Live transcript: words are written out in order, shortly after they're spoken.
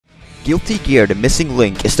Guilty Gear The Missing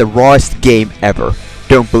Link is the rawest game ever.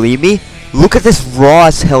 Don't believe me? Look at this raw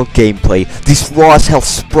as hell gameplay, these raw as hell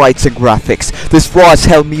sprites and graphics, this raw as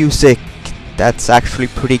hell music. That's actually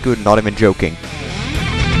pretty good, not even joking.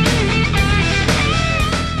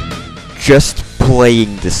 Just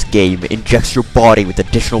playing this game injects your body with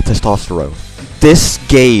additional testosterone. This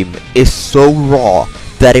game is so raw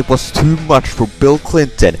that it was too much for Bill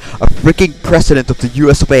Clinton, a freaking president of the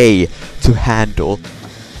US of A, to handle.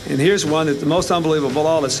 And here's one that the most unbelievable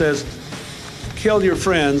all, it says, kill your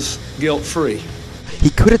friends guilt-free. He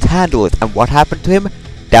couldn't handle it, and what happened to him?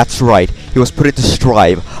 That's right, he was put into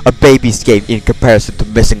Strive, a baby's game in comparison to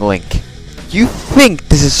Missing Link. You think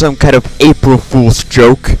this is some kind of April Fool's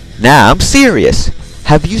joke? Nah, I'm serious.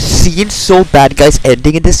 Have you seen Soul Bad Guy's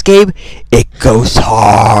ending in this game? It goes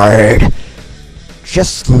hard.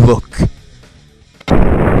 Just look.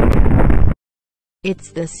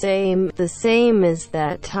 It's the same as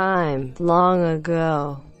that time, long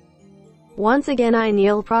ago. Once again I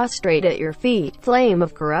kneel prostrate at your feet, flame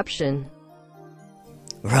of corruption.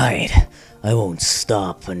 Right, I won't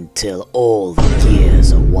stop until all the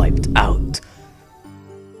gears are wiped out.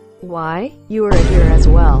 Why? You are a gear as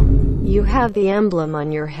well. You have the emblem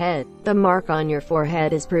on your head. The mark on your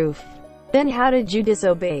forehead is proof. Then how did you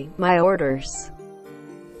disobey my orders?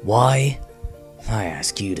 Why? I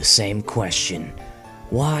ask you the same question.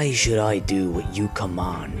 Why should I do what you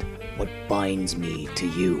command? What binds me to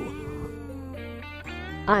you?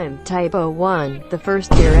 I'm Typo 1, the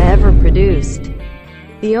first gear ever produced.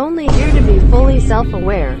 The only gear to be fully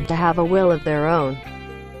self-aware, to have a will of their own.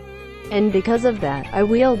 And because of that, I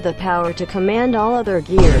wield the power to command all other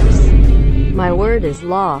gears. My word is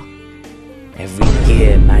law. Every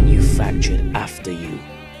gear manufactured after you,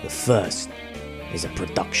 the first, is a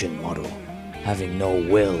production model. Having no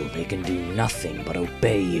will, they can do nothing but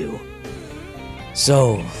obey you.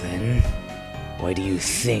 So, then, why do you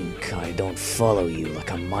think I don't follow you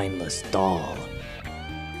like a mindless doll?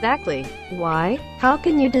 Exactly. Why? How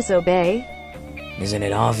can you disobey? Isn't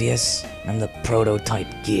it obvious? I'm the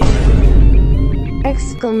prototype gear.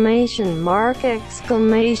 Exclamation mark,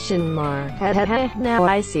 exclamation mark. Now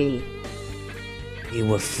I see. You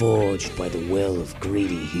were forged by the will of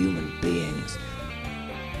greedy human beings.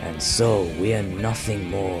 And so, we are nothing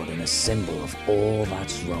more than a symbol of all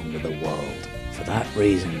that's wrong with the world. For that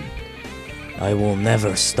reason, I will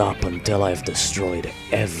never stop until I've destroyed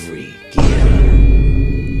every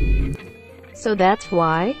gear. So that's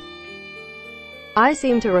why? I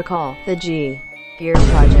seem to recall the Gear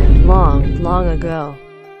project long ago.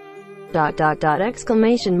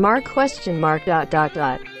 Exclamation mark, question mark,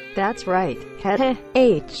 That's right.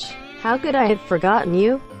 H. How could I have forgotten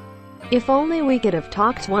you? If only we could have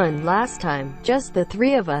talked one last time, just the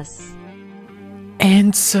three of us.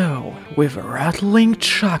 And so, with a rattling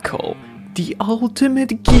chuckle, the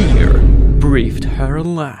ultimate gear breathed her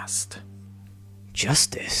last.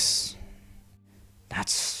 Justice?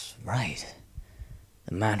 That's right.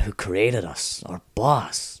 The man who created us, our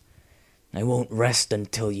boss. I won't rest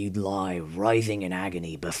until you lie writhing in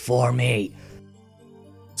agony before me.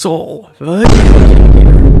 Soul, the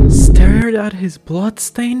gear, stared at his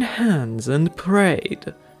blood-stained hands and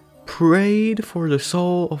prayed. Prayed for the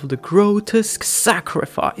soul of the grotesque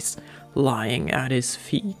sacrifice lying at his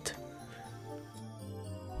feet.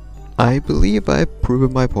 I believe I've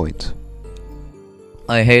proven my point.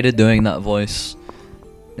 I hated doing that voice.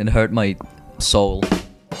 It hurt my soul.